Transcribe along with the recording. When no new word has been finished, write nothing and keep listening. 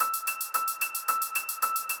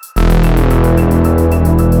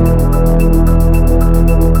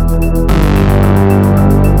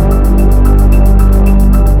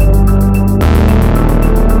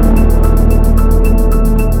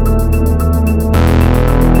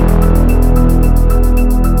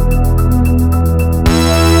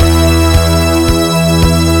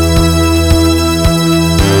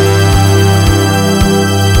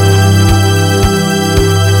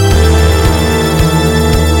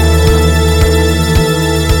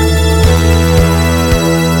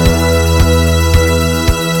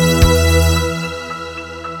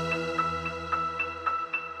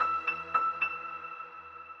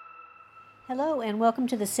welcome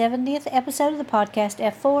to the 70th episode of the podcast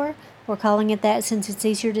F4. We're calling it that since it's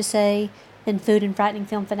easier to say than Food and Frightening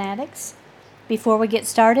Film Fanatics. Before we get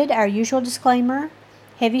started, our usual disclaimer: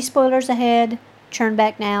 heavy spoilers ahead. Turn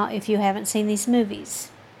back now if you haven't seen these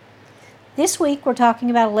movies. This week we're talking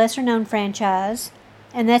about a lesser-known franchise,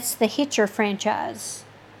 and that's the Hitcher franchise.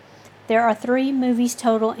 There are 3 movies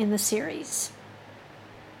total in the series.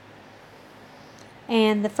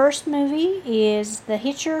 And the first movie is The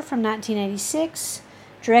Hitcher from 1986,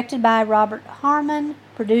 directed by Robert Harmon,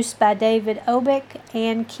 produced by David Obeck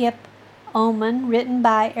and Kip Oman, written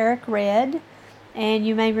by Eric Red. And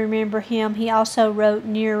you may remember him, he also wrote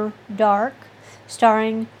Near Dark,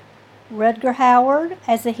 starring Rutger Hauer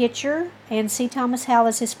as the Hitcher and C. Thomas Howell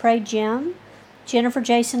as his prey Jim. Jennifer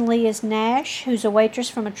Jason Leigh as Nash, who's a waitress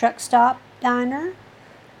from a truck stop diner.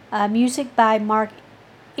 Music by Mark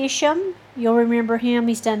Isham. You'll remember him.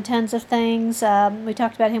 He's done tons of things. We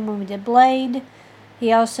talked about him when we did Blade.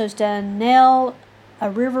 He also has done Nell, A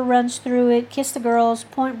River Runs Through It, Kiss the Girls,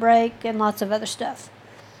 Point Break, and lots of other stuff.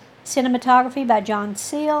 Cinematography by John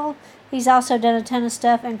Seal. He's also done a ton of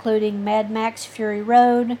stuff, including Mad Max Fury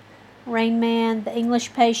Road, Rain Man, The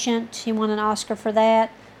English Patient. He won an Oscar for that.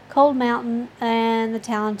 Cold Mountain, and The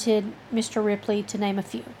Talented Mr. Ripley, to name a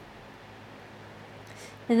few.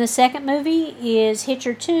 Then the second movie is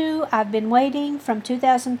Hitcher 2, I've Been Waiting, from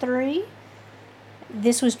 2003.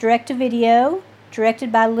 This was direct-to-video,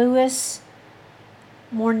 directed by Louis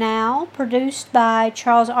Morneau, produced by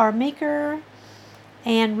Charles R. Meeker,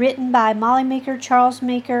 and written by Molly Meeker, Charles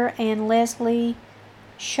Meeker, and Leslie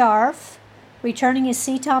Scharf. Returning is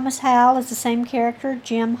C. Thomas Howell as the same character,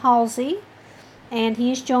 Jim Halsey, and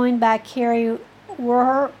he is joined by Carrie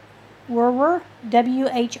Whrer,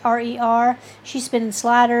 W-H-R-E-R. She's been in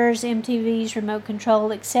Sliders, MTV's Remote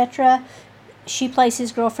Control, etc. She plays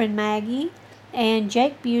his girlfriend Maggie. And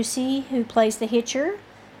Jake Busey, who plays the Hitcher.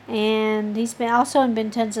 And he's been also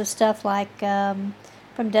in tons of stuff like From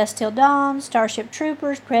Dusk Till Dawn, Starship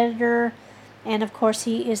Troopers, Predator, and of course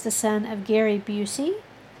he is the son of Gary Busey.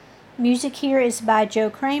 Music here is by Joe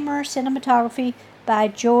Kramer. Cinematography by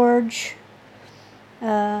George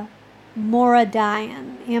Mooradian,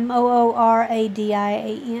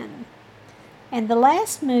 Mooradian. And the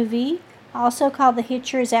last movie, also called The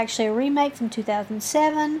Hitcher, is actually a remake from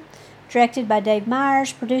 2007, directed by Dave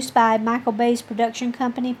Meyers, produced by Michael Bay's production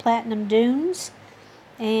company, Platinum Dunes.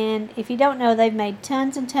 And if you don't know, they've made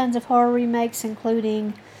tons and tons of horror remakes,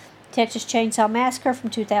 including Texas Chainsaw Massacre from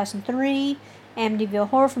 2003, Amityville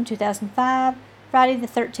Horror from 2005, Friday the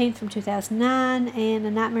 13th from 2009, and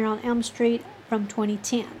A Nightmare on Elm Street from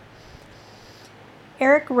 2010.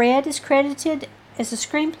 Eric Red is credited as a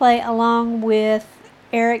screenplay along with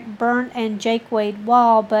Eric Berndt and Jake Wade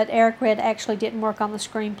Wall, but Eric Red actually didn't work on the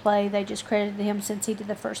screenplay. They just credited him since he did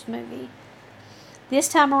the first movie. This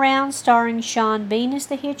time around, starring Sean Bean as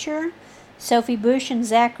the Hitcher, Sophie Bush and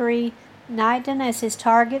Zachary Knighton as his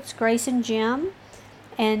targets, Grace and Jim,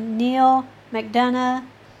 and Neil McDonough,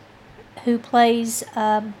 who plays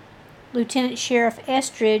Lieutenant Sheriff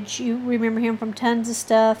Estridge. You remember him from tons of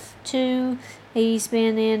stuff, too. He's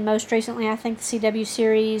been in, most recently, I think, the CW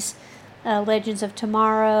series Legends of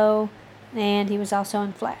Tomorrow, and he was also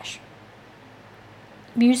in Flash.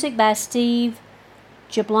 Music by Steve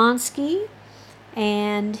Jablonsky,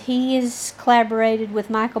 and he has collaborated with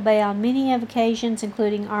Michael Bay on many occasions,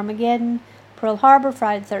 including Armageddon, Pearl Harbor,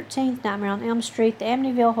 Friday the 13th, Nightmare on Elm Street, The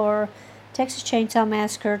Amityville Horror, Texas Chainsaw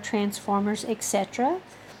Massacre, Transformers, etc.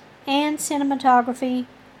 And cinematography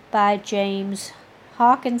by James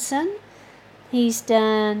Hawkinson. He's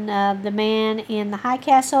done The Man in the High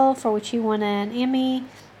Castle, for which he won an Emmy,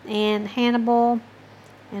 and Hannibal,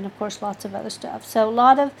 and of course lots of other stuff. So a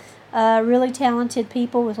lot of really talented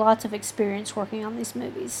people with lots of experience working on these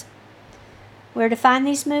movies. Where to find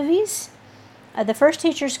these movies? The first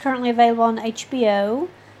Hitcher is currently available on HBO.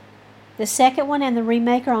 The second one and the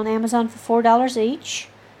remake are on Amazon for $4 each.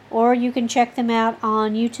 Or you can check them out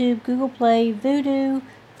on YouTube, Google Play, Vudu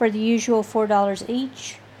for the usual $4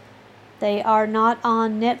 each. They are not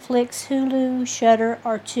on Netflix, Hulu, Shudder,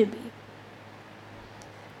 or Tubi.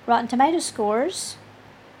 Rotten Tomatoes scores.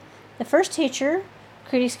 The first Hitcher,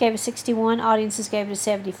 critics gave it 61, audiences gave it a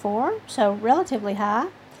 74, so relatively high.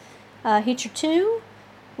 Hitcher 2,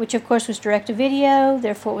 which of course was direct-to-video,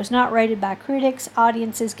 therefore it was not rated by critics.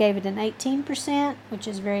 Audiences gave it an 18%, which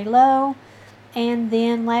is very low. And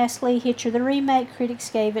then lastly, Hitcher the Remake,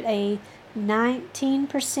 critics gave it a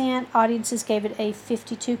 19%, audiences gave it a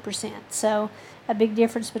 52%. So a big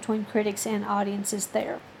difference between critics and audiences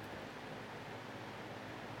there.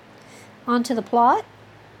 On to the plot.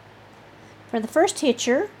 For the first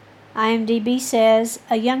Hitcher, IMDb says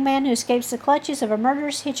a young man who escapes the clutches of a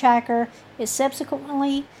murderous hitchhiker is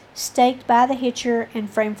subsequently staked by the hitcher and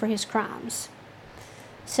framed for his crimes.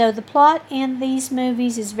 So the plot in these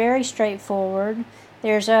movies is very straightforward.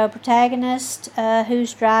 There's a protagonist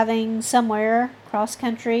who's driving somewhere cross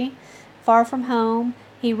country, far from home.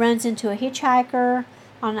 He runs into a hitchhiker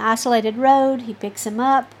on an isolated road. He picks him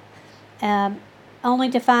up, only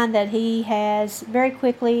to find that he has very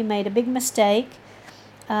quickly made a big mistake.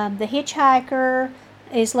 The hitchhiker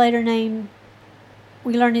is later named,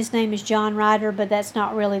 we learn his name is John Ryder, but that's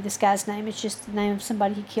not really this guy's name. It's just the name of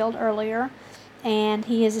somebody he killed earlier. And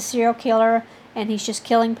he is a serial killer, and he's just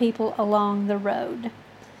killing people along the road.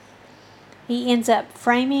 He ends up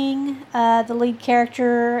framing the lead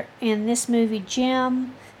character in this movie,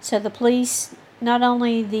 Jim. So the police, not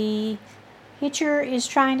only the hitcher is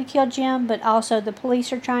trying to kill Jim, but also the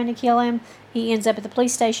police are trying to kill him. He ends up at the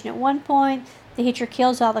police station at one point. The hitcher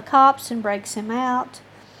kills all the cops and breaks him out,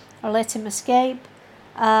 or lets him escape.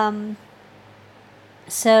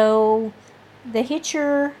 So the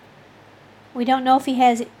hitcher, we don't know if he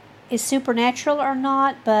is supernatural or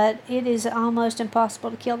not, but it is almost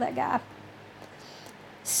impossible to kill that guy.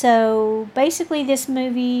 So basically these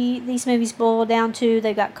movies boil down to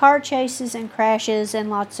they've got car chases and crashes and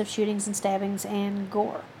lots of shootings and stabbings and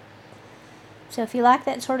gore. So if you like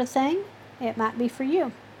that sort of thing, it might be for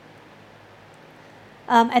you.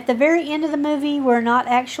 At the very end of the movie, we're not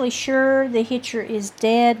actually sure the hitcher is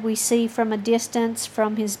dead. We see from a distance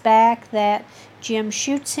from his back that Jim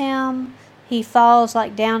shoots him. He falls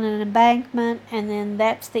like down an embankment, and then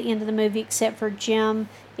that's the end of the movie except for Jim,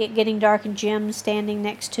 it getting dark and Jim standing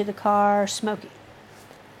next to the car smoking.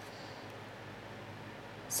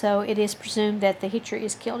 So it is presumed that the hitcher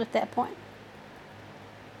is killed at that point.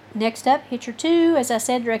 Next up, Hitcher 2, as I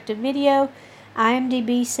said, directed video.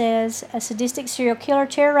 IMDb says a sadistic serial killer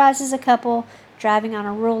terrorizes a couple driving on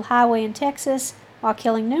a rural highway in Texas while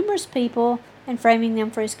killing numerous people and framing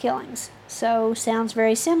them for his killings. So, sounds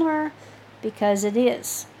very similar because it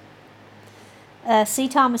is. C.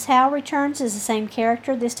 Thomas Howell returns as the same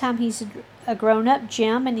character. This time he's a grown-up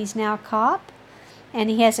Jim, and he's now a cop. And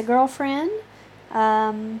he has a girlfriend.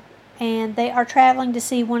 And they are traveling to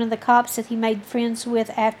see one of the cops that he made friends with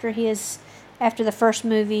after the first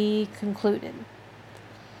movie concluded.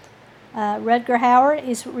 Rutger Hauer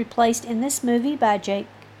is replaced in this movie by Jake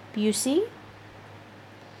Busey.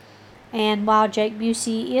 And while Jake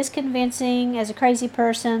Busey is convincing as a crazy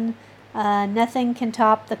person, nothing can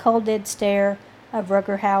top the cold dead stare of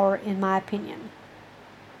Rutger Hauer, in my opinion.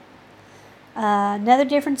 Another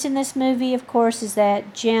difference in this movie, of course, is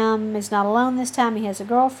that Jim is not alone this time. He has a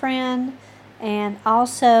girlfriend. And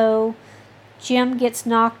also, Jim gets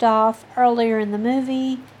knocked off earlier in the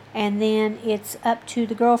movie, and then it's up to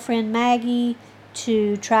the girlfriend, Maggie,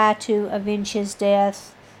 to try to avenge his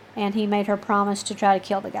death, and he made her promise to try to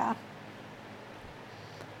kill the guy.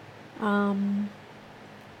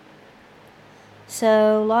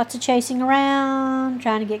 So lots of chasing around,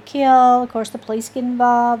 trying to get killed. Of course, the police get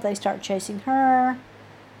involved. They start chasing her.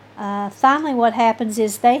 Finally, what happens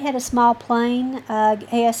is they had a small plane.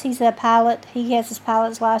 Yes, he's a pilot. He has his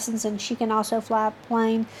pilot's license, and she can also fly a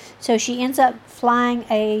plane. So she ends up flying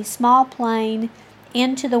a small plane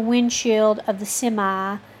into the windshield of the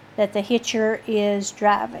semi that the hitcher is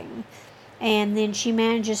driving. And then she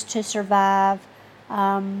manages to survive,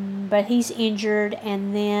 but he's injured,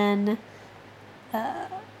 and then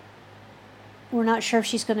we're not sure if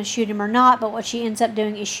she's going to shoot him or not, but what she ends up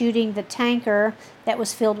doing is shooting the tanker that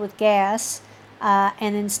was filled with gas,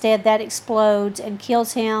 and instead that explodes and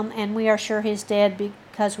kills him, and we are sure he's dead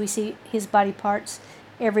because we see his body parts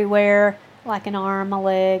everywhere, like an arm, a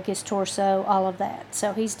leg, his torso, all of that.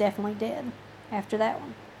 So he's definitely dead after that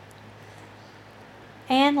one.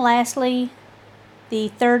 And lastly, the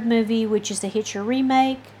third movie, which is the Hitcher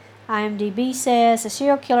remake. IMDb says a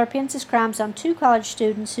serial killer pins his crimes on two college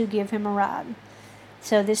students who give him a ride.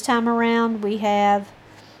 So this time around we have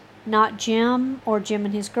not Jim or Jim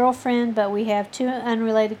and his girlfriend, but we have two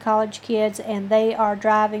unrelated college kids, and they are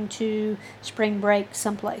driving to spring break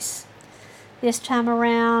someplace. This time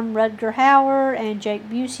around, Rutger Hauer and Jake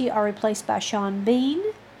Busey are replaced by Sean Bean,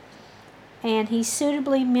 and he's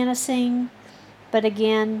suitably menacing, but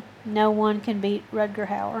again, no one can beat Rutger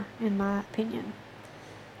Hauer, in my opinion.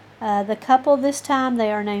 The couple this time,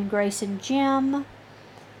 they are named Grace and Jim.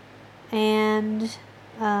 And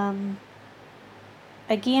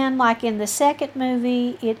again, like in the second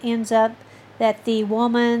movie, it ends up that the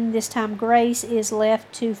woman, this time Grace, is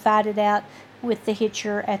left to fight it out with the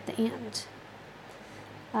hitcher at the end.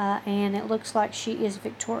 And it looks like she is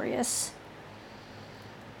victorious.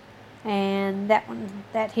 and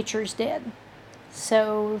that Hitcher is dead.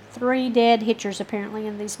 So 3 dead Hitchers apparently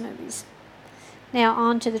in these movies. Now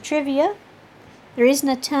on to the trivia. There isn't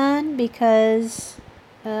a ton because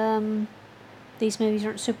these movies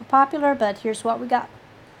aren't super popular, but here's what we got.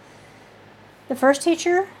 The first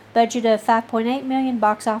Hitcher, budget of $5.8 million,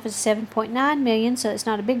 box office $7.9 million, so it's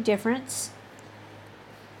not a big difference.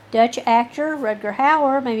 Dutch actor Rutger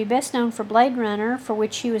Hauer may be best known for Blade Runner, for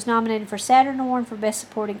which he was nominated for Saturn Award for Best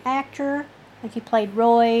Supporting Actor. I think he played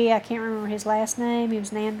Roy, I can't remember his last name, he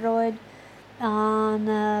was an android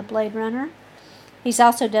on Blade Runner. He's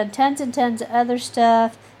also done tons and tons of other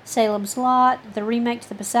stuff. Salem's Lot, the remake to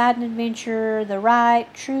the Poseidon Adventure, The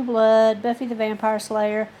Right, True Blood, Buffy the Vampire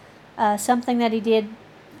Slayer. Something that he did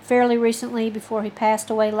fairly recently before he passed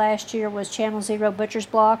away last year was Channel Zero Butcher's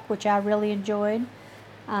Block, which I really enjoyed.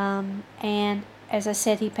 And as I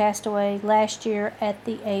said, he passed away last year at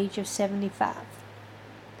the age of 75.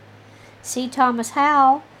 C. Thomas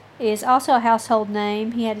Howell is also a household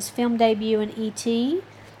name. He had his film debut in E.T.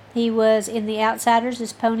 He was in The Outsiders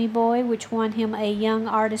as Pony Boy, which won him a Young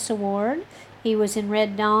Artist Award. He was in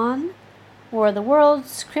Red Dawn, War of the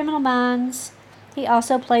Worlds, Criminal Minds. He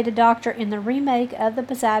also played a doctor in the remake of the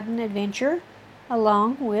Poseidon Adventure,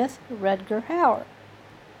 along with Rutger Hauer.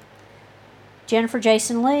 Jennifer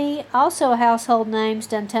Jason Leigh, also a household name, has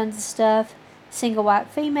done tons of stuff. Single White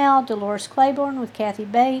Female, Dolores Claiborne with Kathy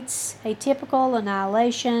Bates, Atypical,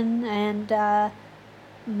 Annihilation, and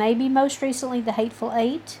maybe most recently The Hateful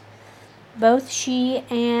Eight. Both she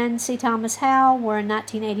and C. Thomas Howell were in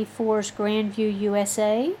 1984's Grandview,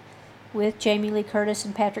 USA, with Jamie Lee Curtis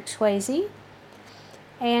and Patrick Swayze.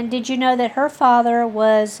 And did you know that her father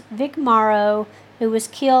was Vic Morrow, who was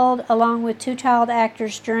killed along with 2 child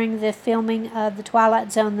actors during the filming of The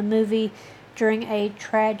Twilight Zone, the movie, during a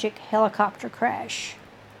tragic helicopter crash?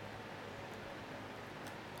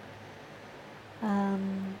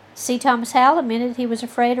 C. Thomas Howell admitted he was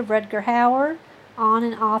afraid of Rutger Hauer on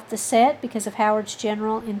and off the set because of Howard's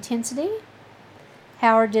general intensity.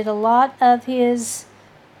 Howard did a lot of his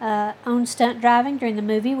own stunt driving during the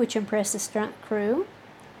movie, which impressed the stunt crew.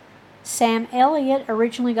 Sam Elliott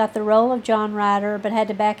originally got the role of John Ryder, but had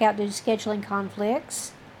to back out due to scheduling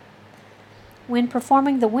conflicts. When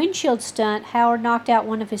performing the windshield stunt, Howard knocked out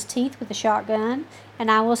one of his teeth with a shotgun, and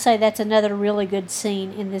I will say that's another really good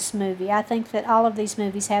scene in this movie. I think that all of these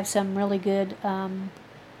movies have some really good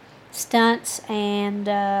stunts and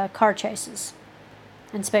car chases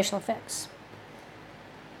and special effects.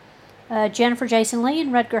 Jennifer Jason Leigh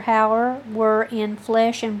and Rutger Hauer were in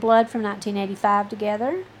Flesh and Blood from 1985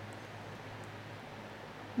 together.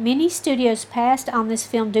 Many studios passed on this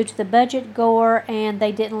film due to the budget, gore, and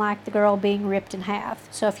they didn't like the girl being ripped in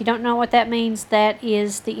half. So if you don't know what that means, that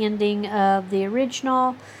is the ending of the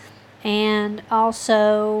original, and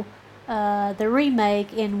also the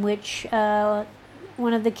remake, in which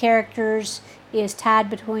one of the characters is tied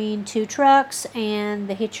between 2 trucks, and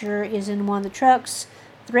the hitcher is in one of the trucks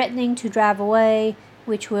threatening to drive away,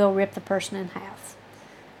 which will rip the person in half.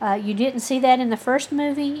 You didn't see that in the first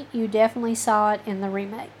movie. You definitely saw it in the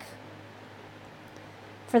remake.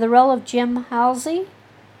 For the role of Jim Halsey,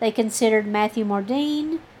 they considered Matthew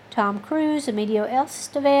Modine, Tom Cruise, Emilio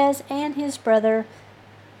Estevez, and his brother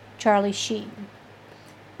Charlie Sheen.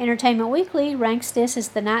 Entertainment Weekly ranks this as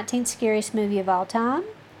the 19th scariest movie of all time.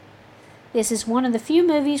 This is one of the few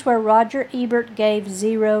movies where Roger Ebert gave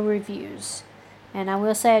 0 reviews. And I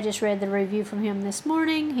will say I just read the review from him this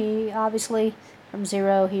morning. He obviously, from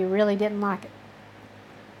 0, he really didn't like it.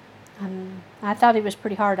 I thought he was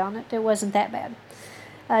pretty hard on it. It wasn't that bad.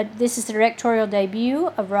 This is the directorial debut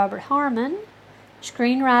of Robert Harmon.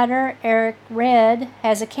 Screenwriter Eric Red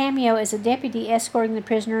has a cameo as a deputy escorting the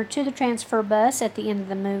prisoner to the transfer bus at the end of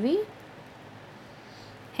the movie.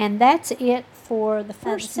 And that's it for the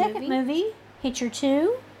first movie. The second movie, Hitcher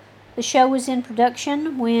 2. The show was in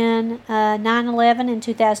production when 9/11 in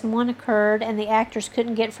 2001 occurred, and the actors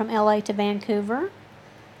couldn't get from LA to Vancouver.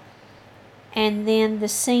 And then the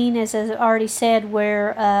scene, as I already said,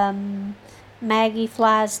 where Maggie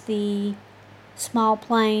flies the small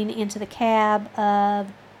plane into the cab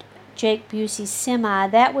of Jake Busey's semi,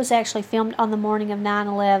 that was actually filmed on the morning of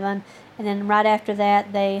 9/11, and then right after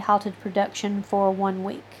that they halted production for 1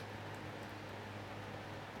 week.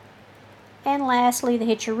 And lastly, the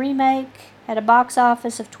Hitcher remake had a box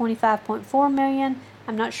office of $25.4 million.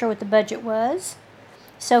 I'm not sure what the budget was.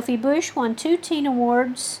 Sophie Bush won 2 Teen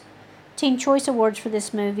Choice Awards for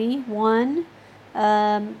this movie. 1,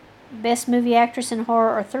 Best Movie Actress in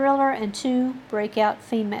Horror or Thriller, and 2, Breakout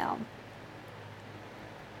Female.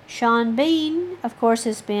 Sean Bean, of course,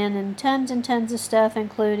 has been in tons and tons of stuff,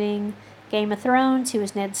 including Game of Thrones, he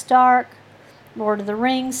was Ned Stark. Lord of the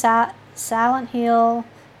Rings, Silent Hill,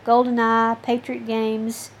 GoldenEye, Patriot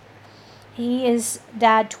Games. He has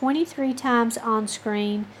died 23 times on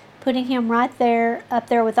screen, putting him right there, up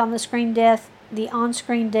there with the on-screen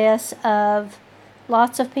deaths of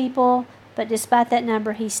lots of people, but despite that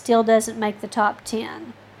number, he still doesn't make the top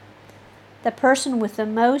 10. The person with the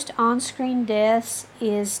most on-screen deaths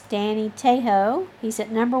is Danny Trejo. He's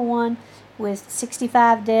at number 1 with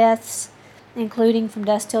 65 deaths, including From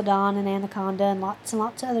Dusk Till Dawn and Anaconda and lots of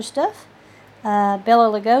other stuff. Bela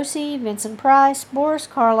Lugosi, Vincent Price, Boris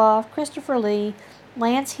Karloff, Christopher Lee,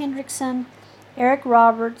 Lance Hendrickson, Eric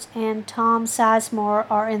Roberts, and Tom Sizemore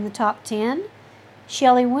are in the top 10.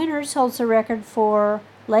 Shelley Winters holds the record for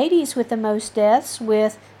ladies with the most deaths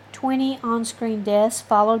with 20 on-screen deaths,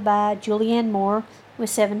 followed by Julianne Moore with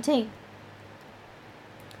 17.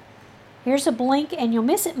 Here's a blink and you'll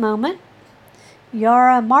miss it moment.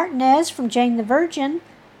 Yara Martinez from Jane the Virgin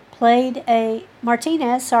played a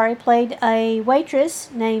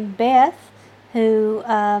waitress named Beth, who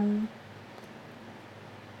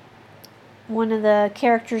one of the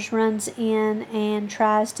characters runs in and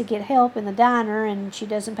tries to get help in the diner, and she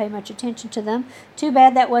doesn't pay much attention to them. Too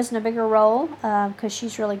bad that wasn't a bigger role, because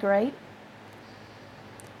she's really great.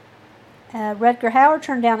 Rutger Hauer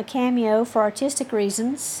turned down a cameo for artistic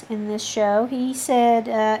reasons in this show. He said,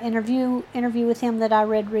 interview with him that I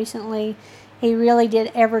read recently, he really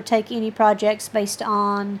did ever take any projects based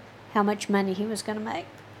on how much money he was going to make.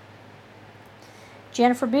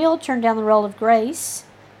 Jennifer Beal turned down the role of Grace.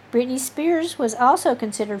 Britney Spears was also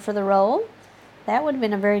considered for the role. That would have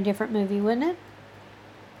been a very different movie, wouldn't it?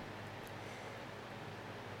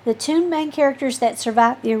 The two main characters that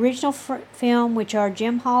survived the original film, which are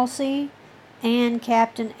Jim Halsey and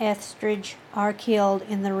Captain Etheridge, are killed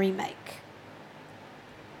in the remake.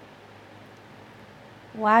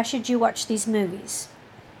 Why should you watch these movies?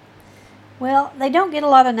 Well, they don't get a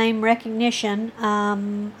lot of name recognition.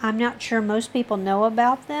 I'm not sure most people know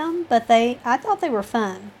about them, but I thought they were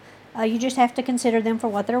fun. You just have to consider them for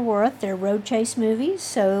what they're worth. They're road chase movies,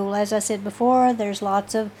 so as I said before, there's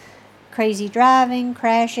lots of crazy driving,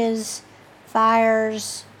 crashes,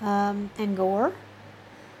 fires, and gore.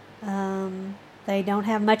 They don't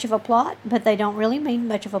have much of a plot, but they don't really mean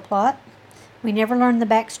much of a plot. We never learn the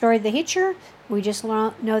backstory of the Hitcher. We just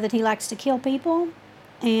know that he likes to kill people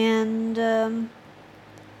and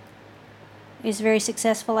is very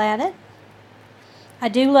successful at it. I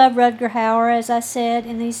do love Rutger Hauer, as I said,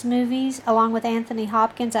 in these movies. Along with Anthony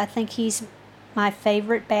Hopkins, I think he's my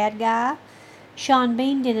favorite bad guy. Sean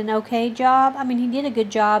Bean did an okay job. I mean, he did a good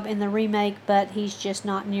job in the remake, but he's just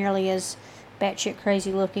not nearly as batshit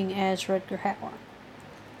crazy looking as Rutger Hauer.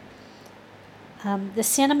 The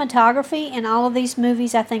cinematography in all of these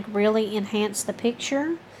movies, I think, really enhance the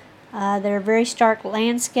picture. They're very stark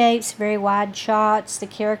landscapes, very wide shots. The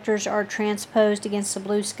characters are transposed against the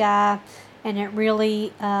blue sky, and it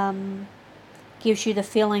really gives you the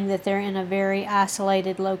feeling that they're in a very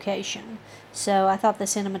isolated location. So I thought the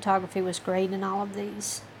cinematography was great in all of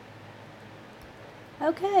these.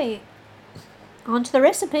 Okay, on to the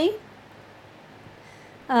recipe.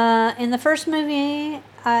 In the first movie,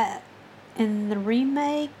 in the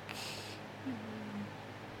remake,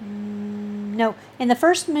 in the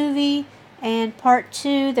first movie and part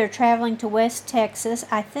 2, they're traveling to West Texas.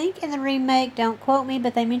 I think in the remake, don't quote me,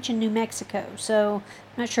 but they mention New Mexico. So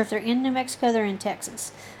I'm not sure if they're in New Mexico or they're in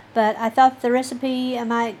Texas. But I thought the recipe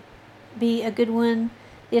might be a good one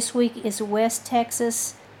this week is West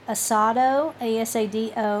Texas asado,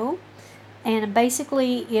 A-S-A-D-O. And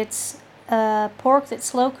basically it's pork that's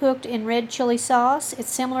slow cooked in red chili sauce. It's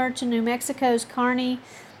similar to New Mexico's carne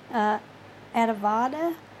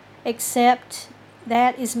adobada, except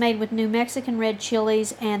that is made with New Mexican red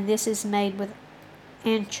chilies, and this is made with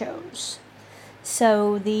anchos.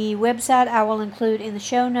 So the website I will include in the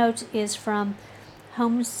show notes is from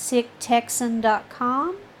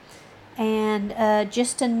homesicktexan.com. And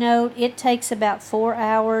just a note, it takes about 4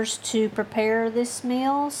 hours to prepare this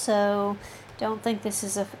meal, so don't think this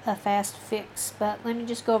is a fast fix. But let me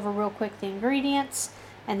just go over real quick the ingredients,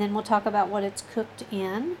 and then we'll talk about what it's cooked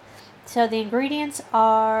in. So the ingredients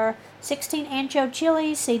are 16 ancho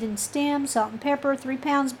chilies, seed and stem, salt and pepper, 3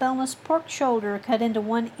 pounds boneless pork shoulder cut into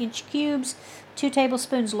 1-inch cubes, 2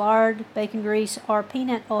 tablespoons lard, bacon grease, or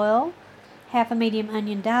peanut oil, half a medium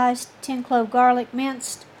onion diced, 10 clove garlic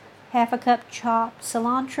minced, half a cup chopped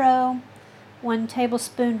cilantro, 1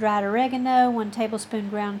 tablespoon dried oregano, 1 tablespoon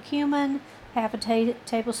ground cumin, half a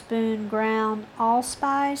tablespoon ground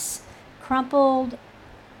allspice, crumpled,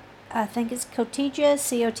 I think it's cotija,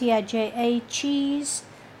 C-O-T-I-J-A, cheese,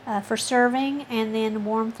 for serving, and then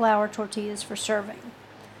warm flour tortillas for serving.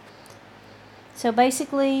 So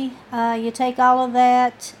basically, you take all of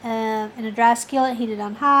that in a dry skillet, heat it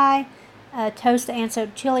on high, toast the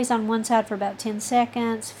anchovy chilies on one side for about 10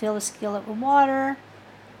 seconds, fill the skillet with water,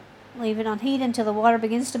 leave it on heat until the water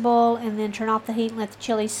begins to boil, and then turn off the heat and let the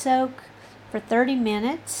chilies soak for 30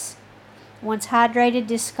 minutes. Once hydrated,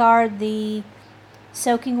 discard the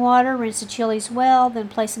soaking water, rinse the chilies well, then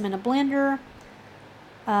place them in a blender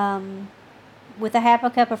with a half a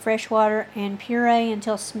cup of fresh water and puree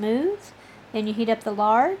until smooth. Then you heat up the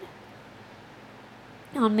lard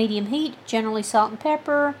on medium heat, generally salt and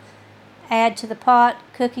pepper. Add to the pot,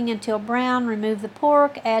 cooking until brown. Remove the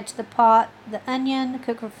pork, add to the pot the onion,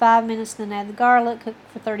 cook for 5 minutes, then add the garlic, cook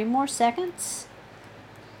for 30 more seconds.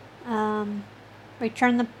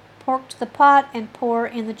 Return the pork to the pot and pour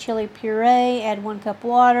in the chili puree. Add 1 cup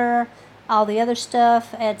water, all the other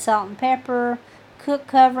stuff, add salt and pepper. Cook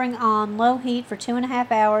covering on low heat for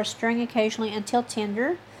 2.5 hours, stirring occasionally until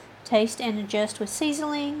tender. Taste and adjust with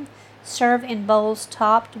seasoning. Serve in bowls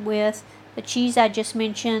topped with the cheese I just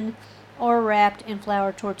mentioned or wrapped in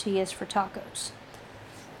flour tortillas for tacos.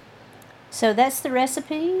 So that's the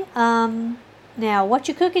recipe. Now, what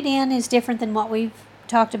you cook it in is different than what we've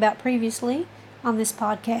talked about previously on this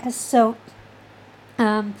podcast. So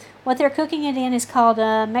what they're cooking it in is called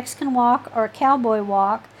a Mexican wok or a cowboy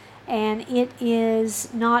wok, and it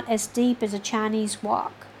is not as deep as a Chinese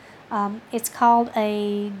wok. It's called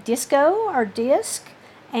a disco or disc,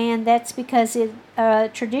 and that's because it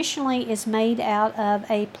traditionally is made out of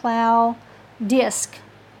a plow disc.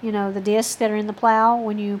 You know, the discs that are in the plow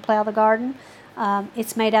when you plow the garden.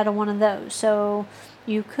 It's made out of one of those. So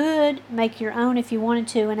you could make your own if you wanted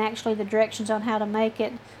to, and actually the directions on how to make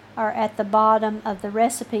it are at the bottom of the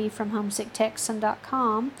recipe from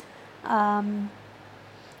homesicktexan.com.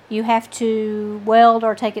 You have to weld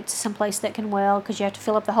or take it to some place that can weld, because you have to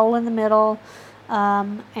fill up the hole in the middle,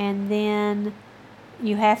 and then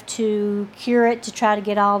you have to cure it to try to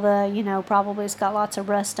get all the, probably it's got lots of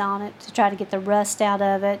rust on it, to try to get the rust out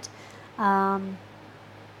of it, and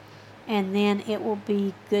then it will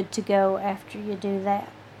be good to go after you do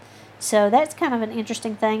that. So that's kind of an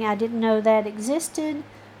interesting thing. I didn't know that existed.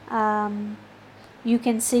 You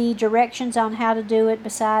can see directions on how to do it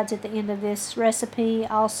besides at the end of this recipe.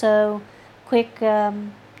 Also, quick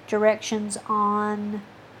directions on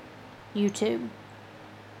YouTube.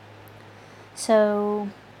 So,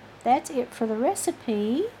 that's it for the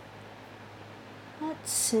recipe.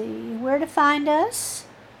 Let's see where to find us.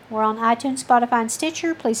 We're on iTunes, Spotify, and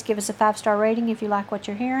Stitcher. Please give us a 5-star rating if you like what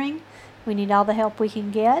you're hearing. We need all the help we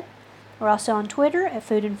can get. We're also on Twitter at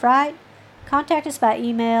Food and Fright. Contact us by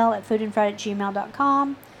email at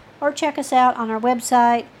foodandfright@gmail.com, or check us out on our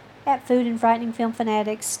website at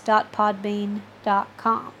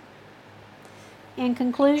foodandfrighteningfilmfanatics.podbean.com. In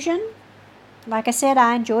conclusion, like I said,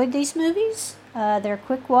 I enjoyed these movies. They're a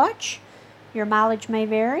quick watch. Your mileage may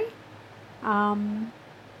vary. Don't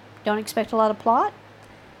expect a lot of plot.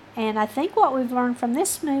 And I think what we've learned from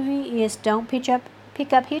this movie is don't pick up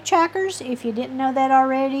hitchhikers. If you didn't know that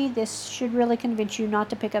already, this should really convince you not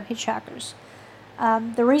to pick up hitchhikers.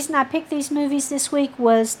 The reason I picked these movies this week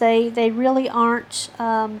was they really aren't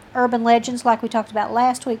urban legends like we talked about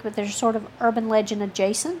last week, but they're sort of urban legend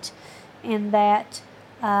adjacent in that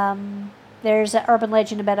there's an urban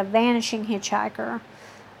legend about a vanishing hitchhiker,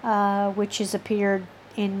 which has appeared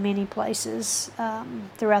in many places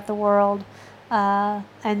throughout the world.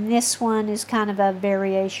 And this one is kind of a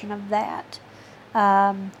variation of that.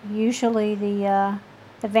 Usually the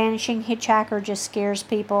vanishing hitchhiker just scares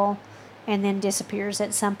people and then disappears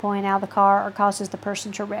at some point out of the car or causes the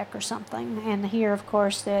person to wreck or something. And here, of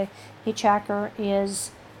course, the hitchhiker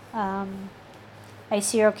is a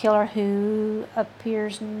serial killer who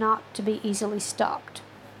appears not to be easily stopped.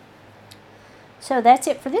 So that's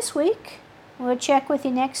it for this week. We'll check with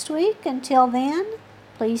you next week. Until then,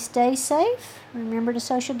 please stay safe. Remember to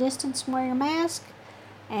social distance and wear your mask.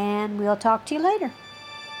 And we'll talk to you later.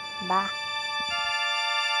 Bye.